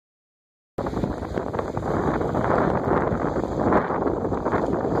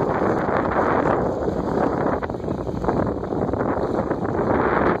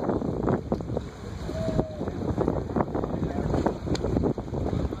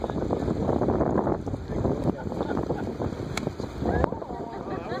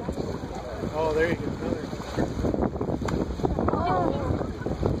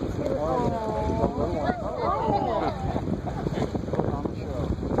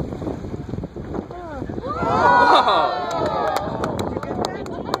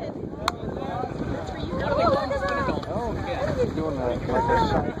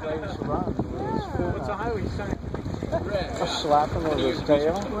slapping with his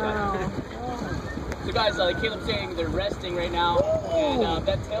tail. Wow. So guys, like Caleb's saying, they're resting right now, and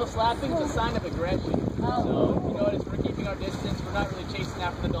that tail slapping is a sign of aggression. So you notice we're keeping our distance. We're not really chasing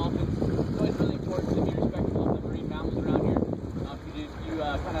after the dolphins. It's always really important to be respectful of the marine mammals around here. If you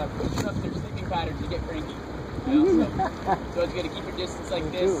kind of push up their sleeping patterns, you get cranky. You know? So it's good to keep your distance like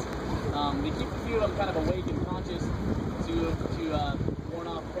this. They keep a few of them kind of awake and conscious to